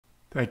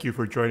Thank you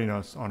for joining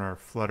us on our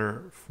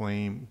Flutter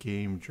Flame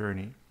game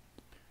journey.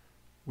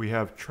 We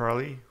have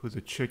Charlie, who's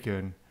a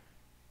chicken,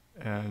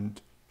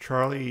 and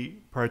Charlie,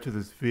 prior to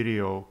this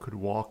video, could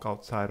walk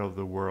outside of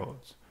the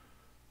worlds.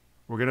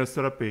 We're going to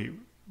set up a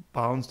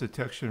bounds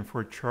detection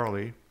for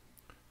Charlie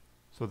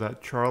so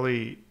that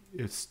Charlie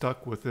is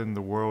stuck within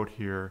the world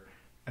here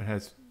and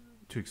has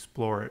to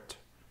explore it.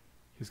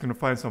 He's going to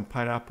find some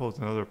pineapples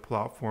and other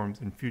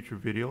platforms in future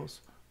videos,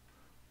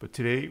 but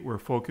today we're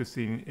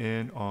focusing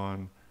in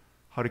on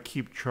how to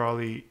keep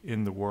Charlie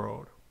in the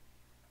world.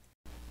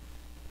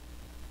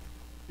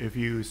 If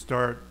you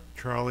start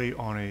Charlie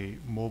on a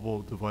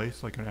mobile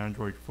device like an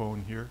Android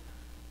phone here,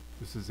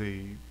 this is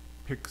a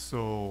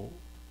Pixel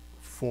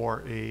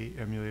 4a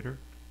emulator.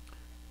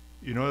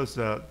 You notice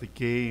that the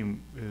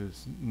game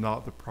is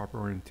not the proper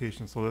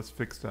orientation, so let's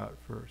fix that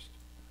first.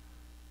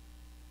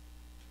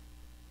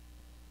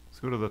 Let's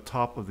go to the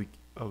top of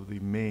the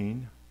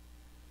main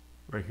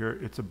right here.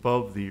 It's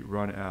above the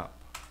Run app.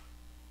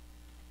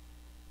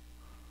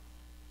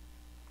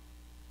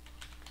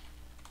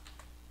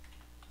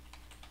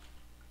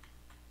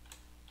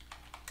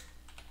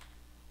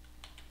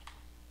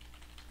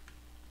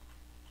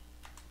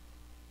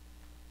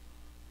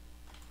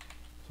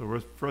 So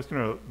we're first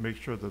going to make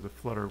sure that the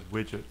Flutter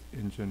widget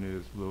engine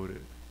is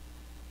loaded.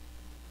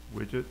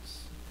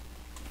 Widgets,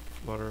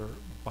 Flutter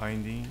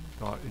binding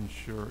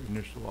 .ensure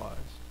initialize.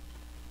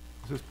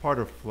 This is part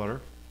of Flutter.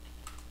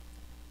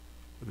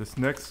 This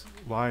next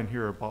line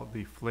here about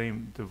the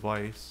Flame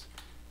device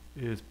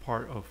is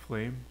part of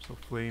Flame. So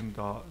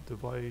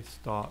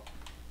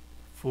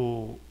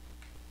flame.device.full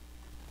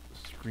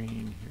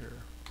screen here.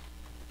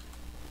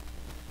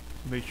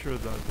 Make sure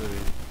that the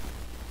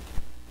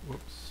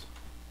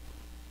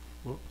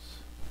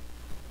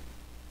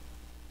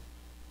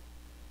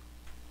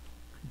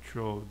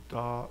control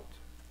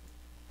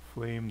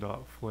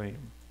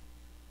flame.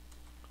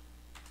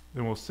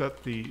 Then we'll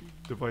set the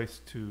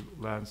device to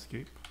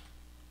landscape.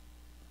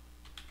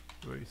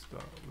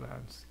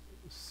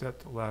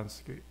 Set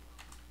landscape.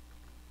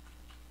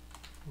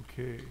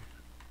 Okay.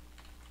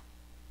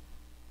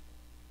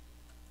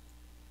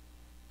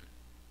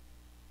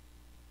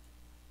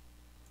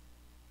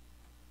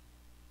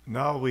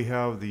 Now we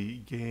have the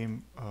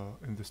game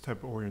in this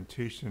type of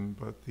orientation,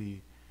 but the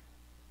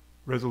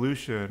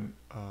resolution,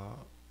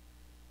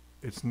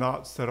 it's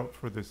not set up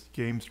for this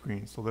game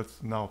screen, so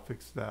let's now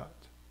fix that.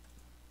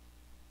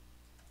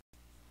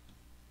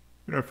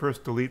 I'm going to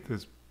first delete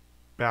this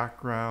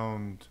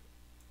background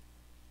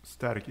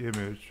static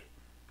image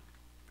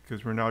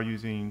because we're now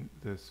using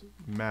this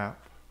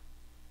map.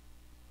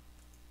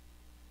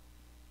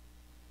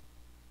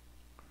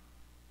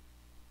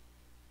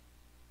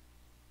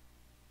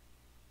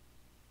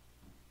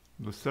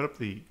 Let's set up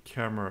the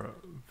camera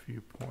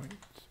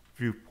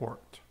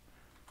viewport.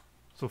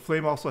 So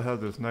Flame also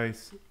has this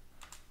nice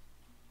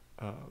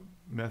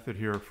method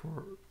here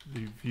for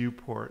the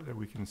viewport that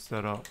we can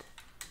set up.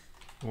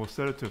 And we'll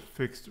set it to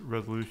fixed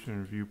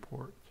resolution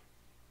viewport.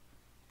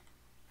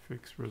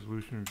 Fixed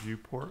resolution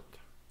viewport.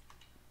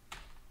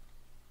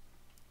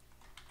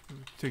 It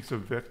takes a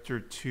vector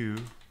 2.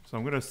 So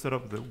I'm going to set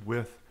up the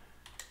width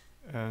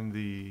and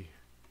the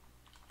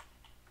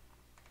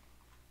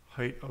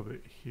height of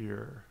it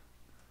here.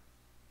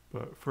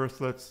 But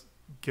first let's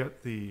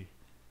get the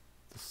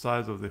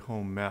size of the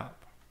home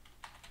map.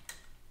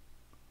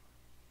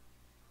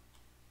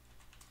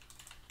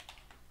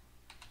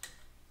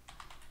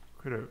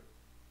 Create a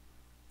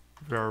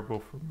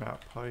variable for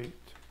map height.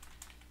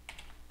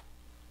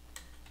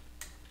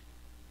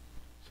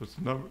 So it's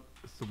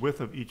the width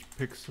of each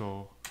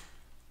pixel,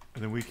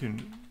 and then we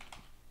can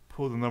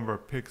pull the number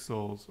of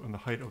pixels and the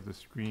height of the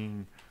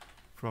screen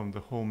from the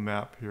home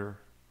map here.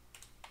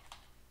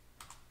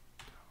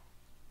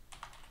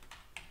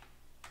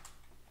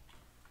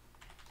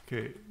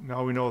 Okay,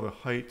 now we know the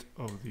height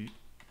of the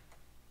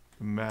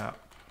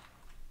map.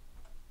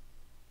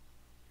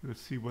 Let's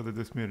see whether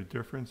this made a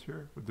difference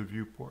here with the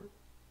viewport.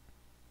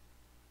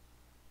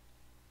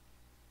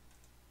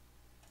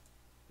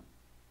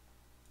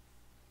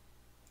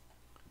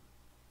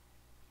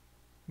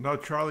 Now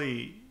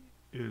Charlie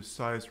is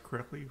sized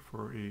correctly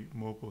for a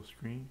mobile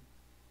screen.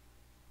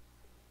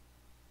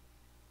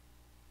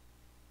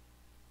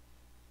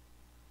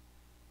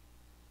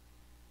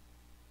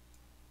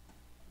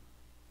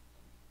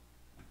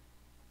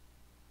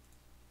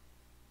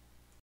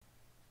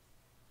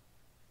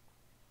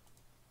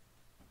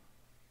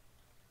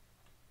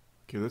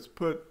 Okay, let's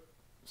put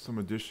some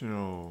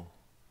additional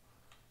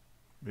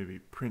maybe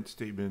print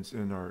statements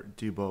in our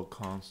debug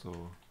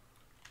console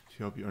to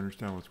help you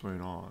understand what's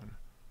going on.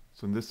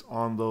 So in this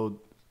onload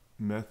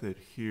method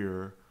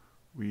here,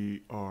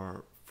 we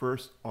are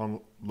first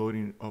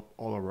loading up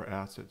all of our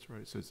assets,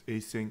 right? So it's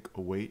async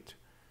await.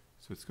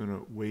 So it's going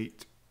to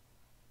wait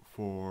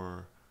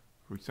for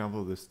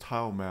example, this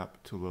tile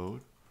map to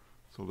load.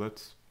 So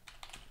let's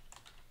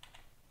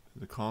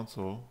the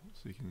console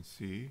so you can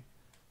see.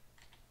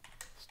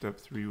 Step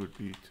 3 would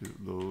be to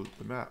load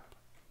the map.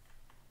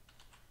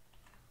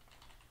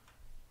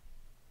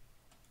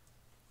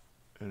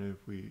 And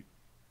if we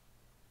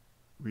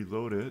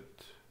reload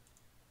it,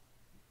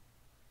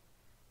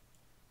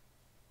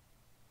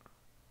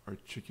 our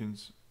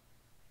chicken's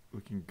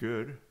looking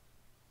good,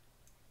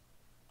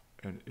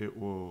 and it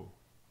will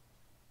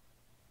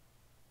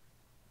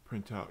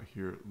print out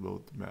here,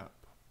 load the map.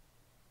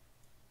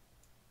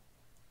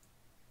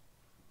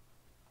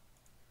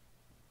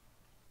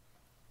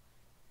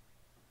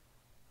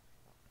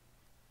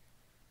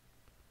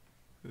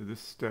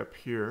 This step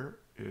here,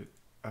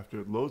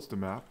 after it loads the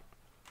map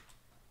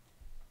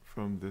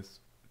from this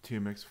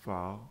TMX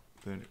file,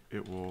 then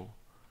it will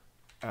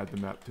add the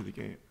map to the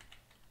game.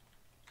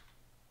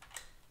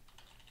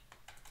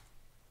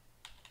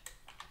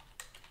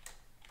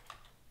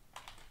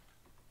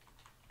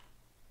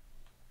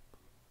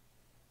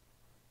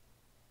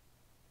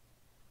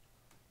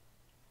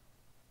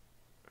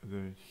 And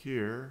then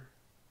here,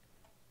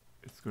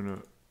 it's going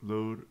to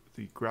load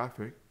the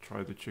graphic,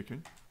 try the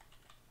chicken.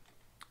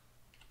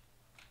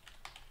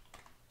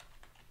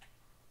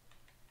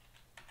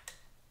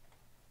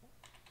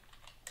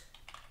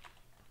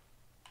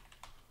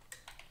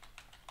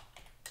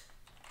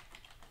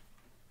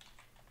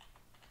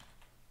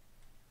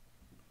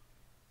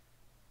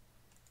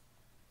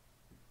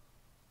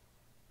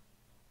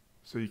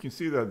 So you can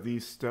see that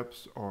these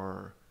steps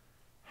are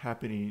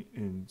happening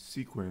in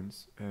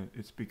sequence, and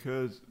it's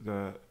because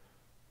that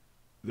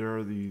there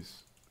are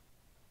these,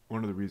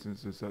 one of the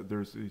reasons is that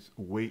there's these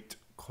wait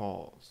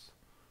calls.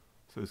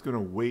 So it's going to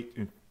wait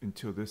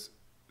until this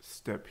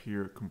step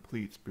here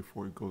completes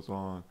before it goes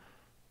on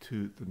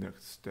to the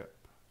next step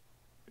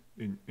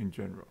in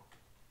general.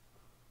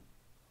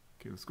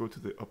 Okay, let's go to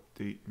the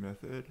update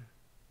method.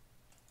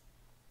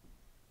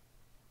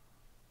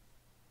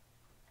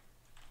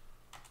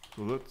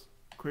 So let's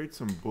create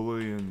some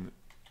Boolean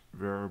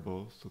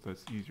variables so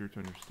that's easier to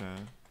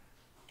understand,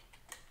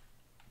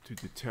 to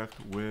detect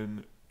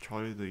when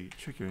Charlie the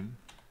chicken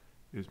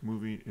is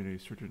moving in a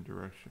certain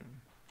direction.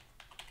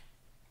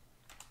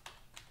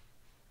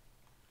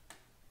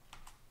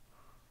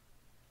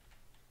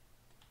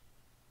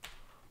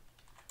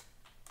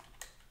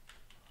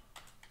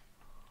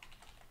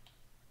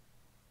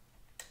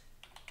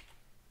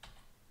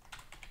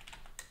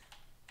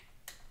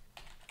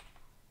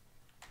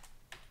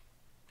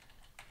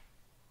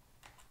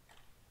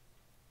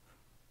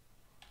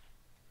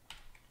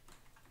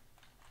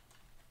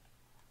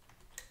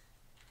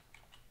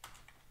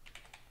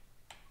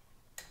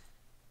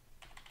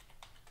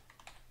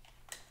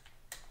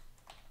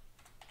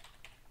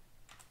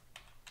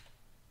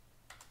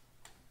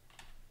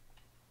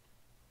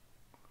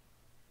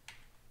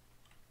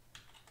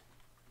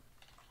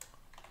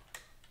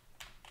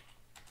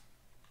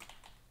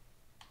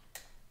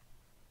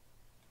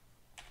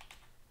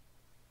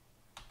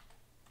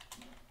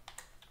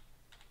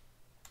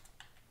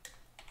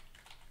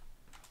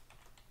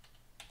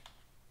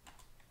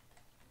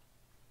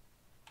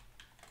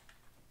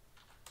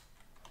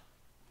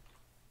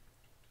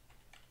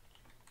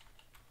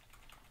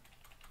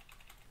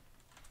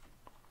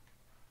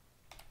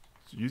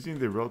 So using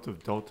the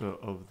relative delta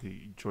of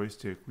the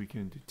joystick, we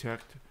can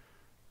detect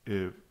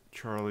if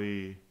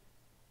Charlie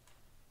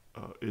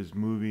is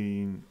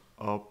moving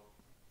up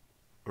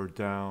or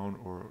down,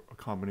 or a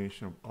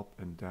combination of up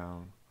and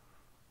down.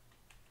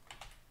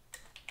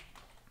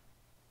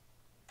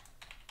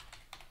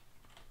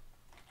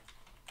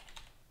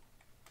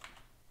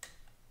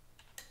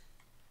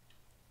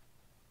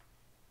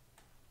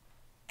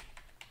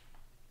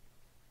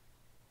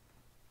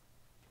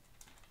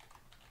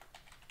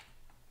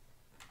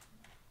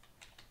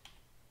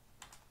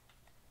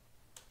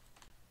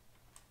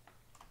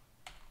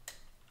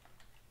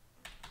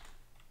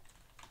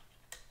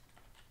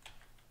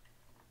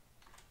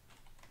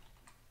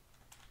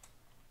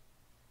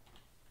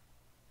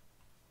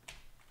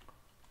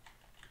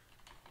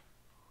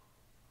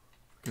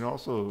 You can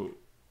also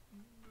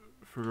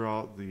figure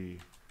out the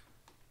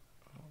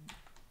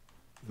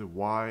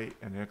y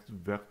and x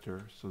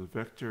vector. So the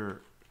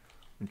vector,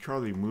 when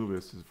Charlie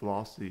moves, his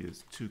velocity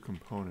is 2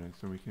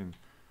 components, and we can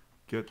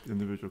get the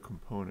individual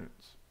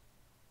components.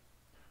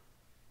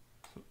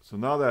 So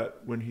now that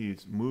when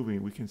he's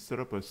moving, we can set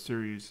up a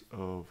series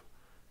of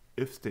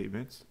if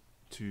statements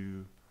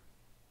to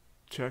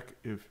check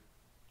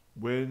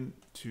when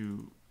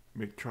to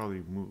make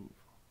Charlie move.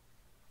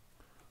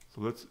 So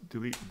let's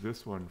delete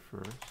this one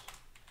first.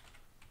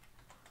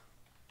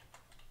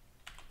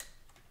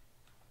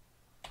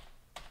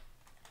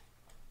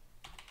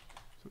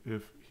 So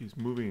if he's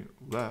moving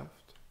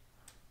left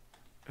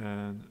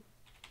and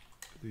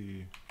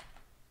the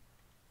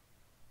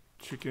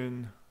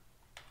chicken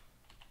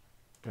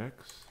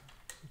x,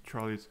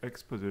 Charlie's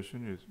x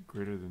position is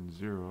greater than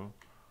 0,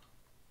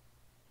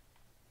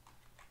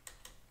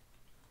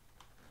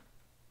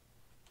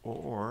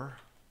 or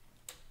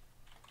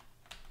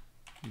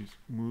he's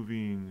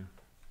moving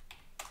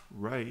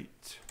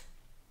right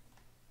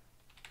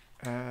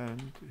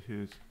and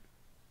his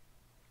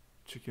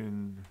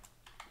chicken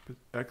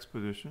x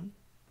position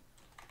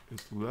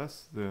is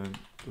less than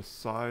the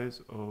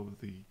size of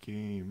the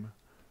game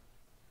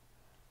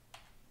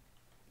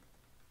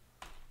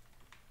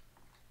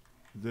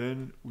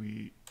Then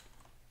we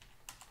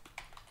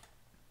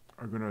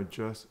are going to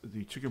adjust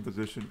the chicken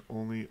position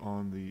only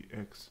on the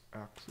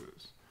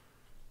x-axis.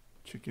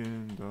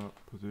 Chicken dot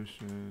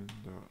position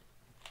dot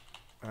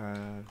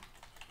add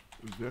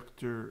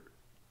vector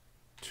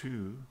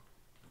 2.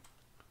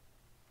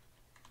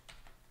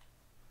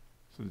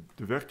 So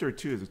the vector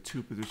 2 is a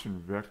 2-position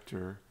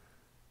vector.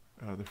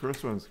 The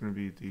first one is going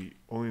to be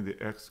only the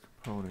x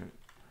component.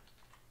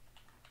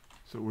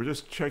 So we're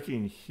just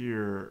checking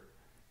here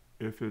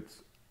if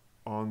it's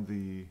on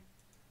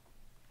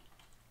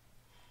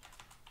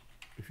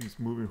if he's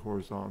moving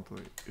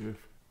horizontally.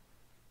 If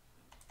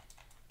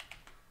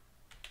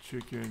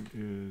chicken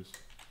is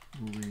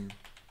moving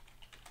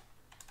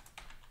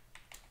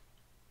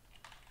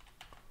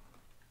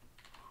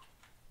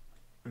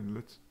and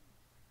let's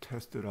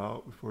test it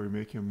out before we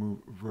make him move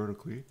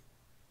vertically.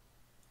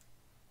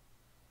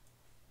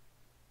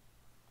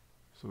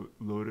 So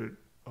loaded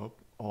up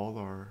all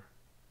our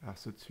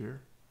assets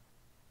here,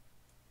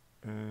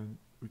 and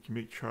we can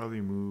make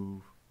Charlie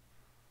move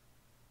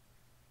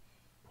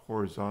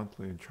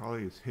horizontally, and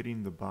Charlie is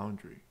hitting the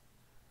boundary,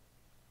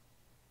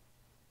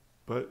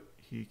 but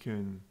he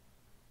can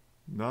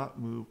not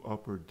move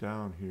up or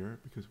down here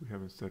because we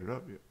haven't set it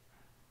up yet.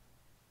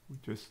 We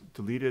just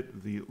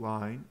deleted the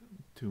line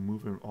to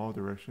move in all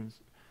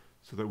directions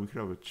so that we could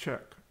have a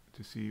check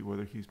to see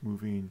whether he's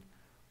moving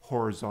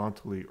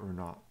horizontally or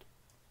not.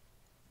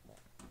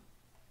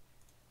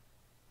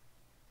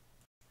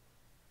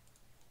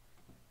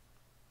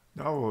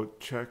 Now we'll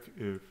check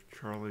if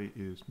Charlie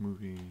is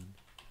moving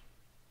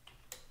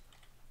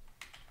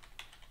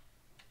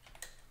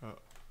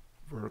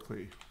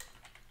vertically.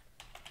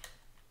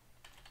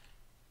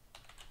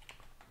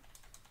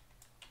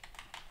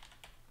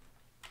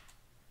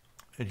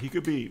 And he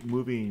could be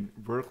moving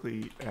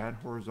vertically and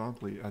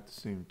horizontally at the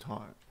same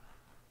time.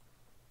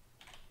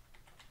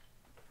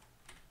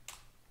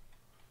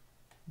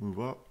 Move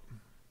up.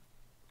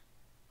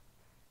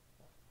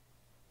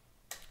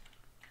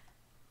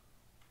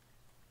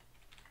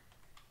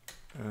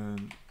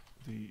 And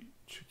the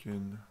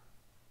chicken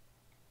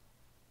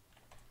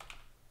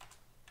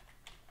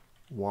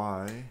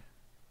y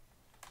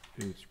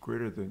is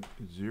greater than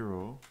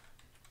 0,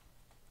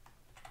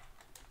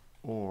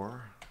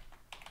 or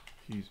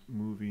he's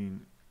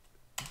moving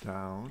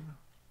down,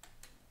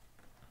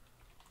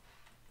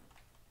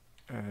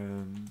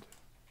 and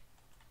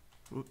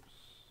oops,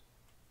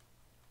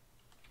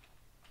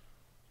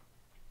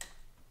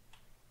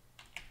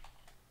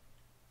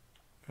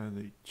 and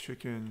the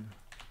chicken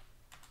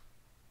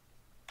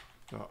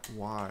dot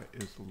y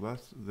is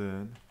less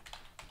than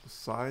the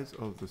size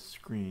of the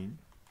screen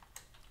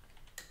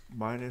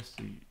minus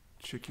the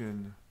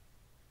chicken.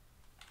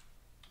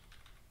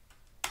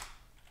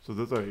 So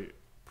there's a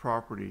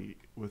property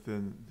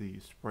within the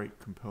sprite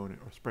component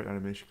or sprite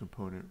animation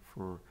component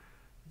for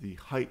the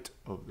height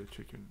of the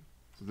chicken.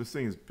 So this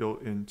thing is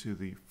built into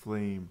the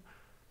Flame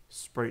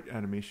sprite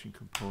animation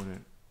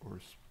component, or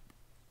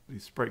the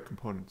sprite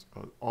components.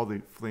 All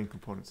the Flame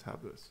components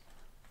have this.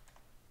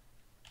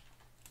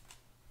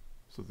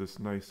 So this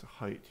nice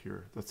height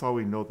here. That's how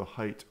we know the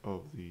height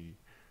of the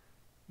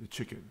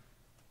chicken.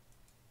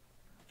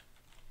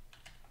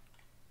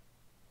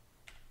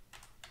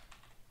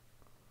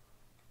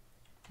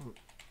 Oh.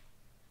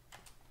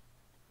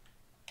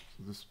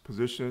 So this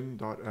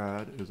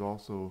position.add is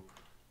also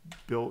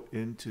built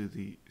into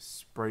the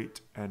sprite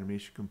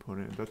animation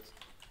component. And that's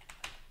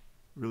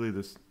really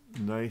this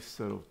nice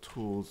set of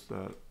tools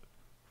that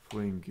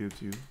Flame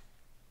gives you.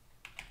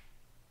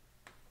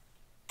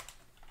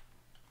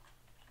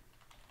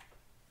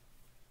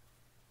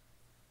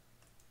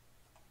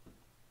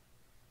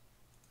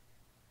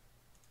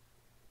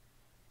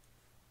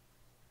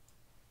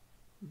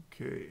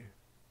 Okay.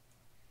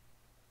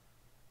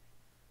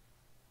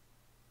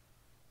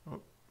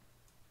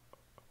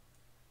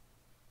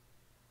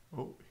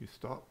 Oh, he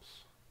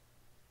stops.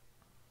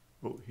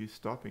 Oh, he's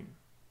stopping.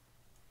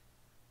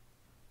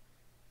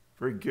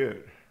 Very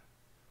good.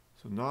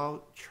 So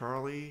now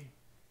Charlie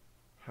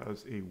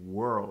has a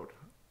world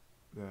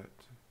that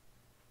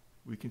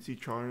we can see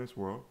Charlie in his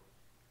world,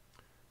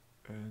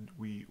 and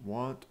we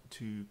want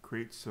to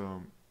create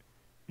some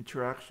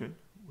interaction,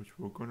 which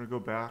we're going to go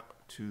back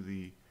to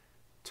the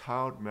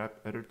tiled map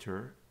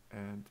editor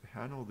and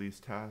handle these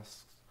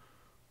tasks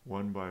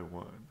one by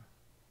one.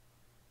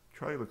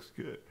 Charlie looks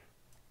good.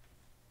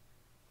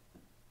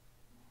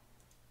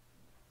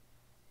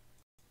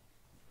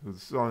 So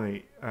this is on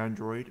a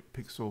Android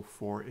Pixel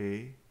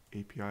 4a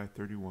API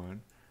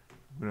 31.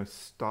 I'm going to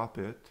stop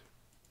it,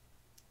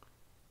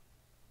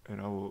 and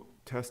I will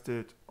test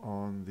it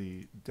on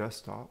the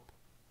desktop.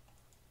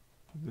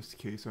 In this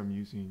case, I'm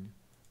using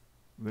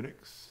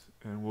Linux,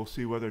 and we'll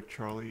see whether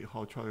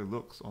how Charlie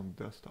looks on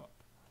the desktop.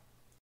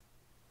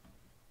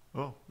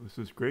 Oh, this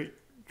is great.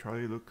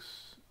 Charlie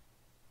looks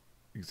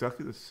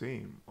exactly the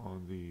same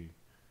on the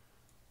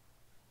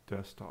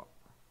desktop.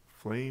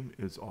 Flame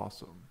is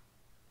awesome.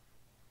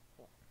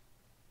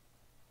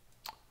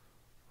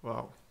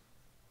 Wow.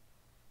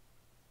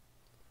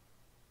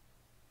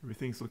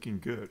 Everything's looking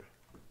good.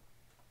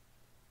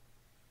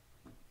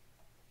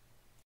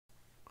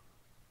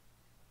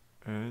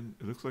 And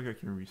it looks like I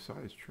can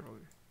resize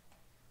Charlie.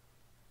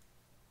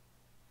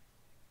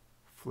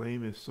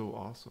 Flame is so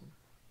awesome.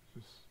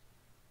 Just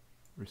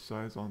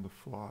resize on the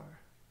fly.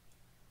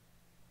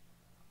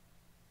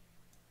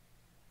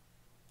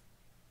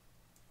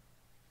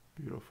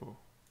 Beautiful.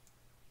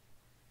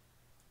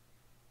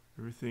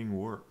 Everything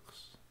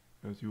works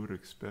as you would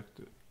expect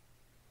it.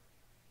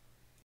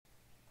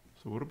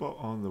 So what about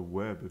on the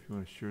web if you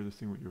want to share this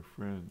thing with your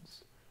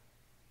friends?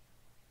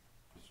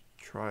 Just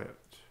try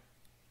it.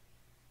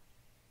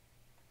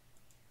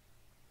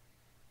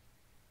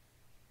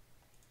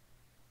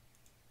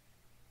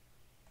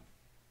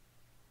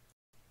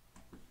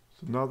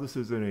 So now this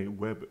is in a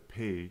web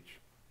page.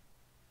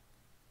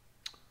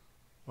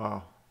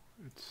 Wow,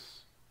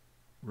 it's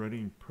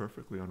running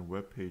perfectly on a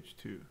web page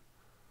too.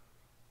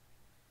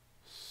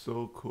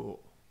 So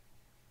cool.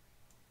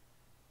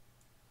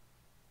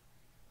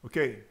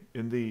 Okay,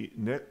 in the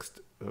next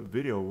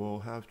video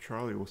we'll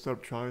set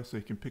up Charlie so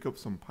he can pick up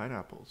some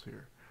pineapples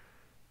here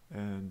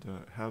and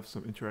have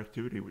some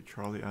interactivity with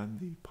Charlie and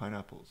the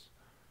pineapples.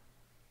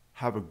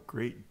 Have a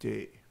great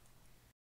day.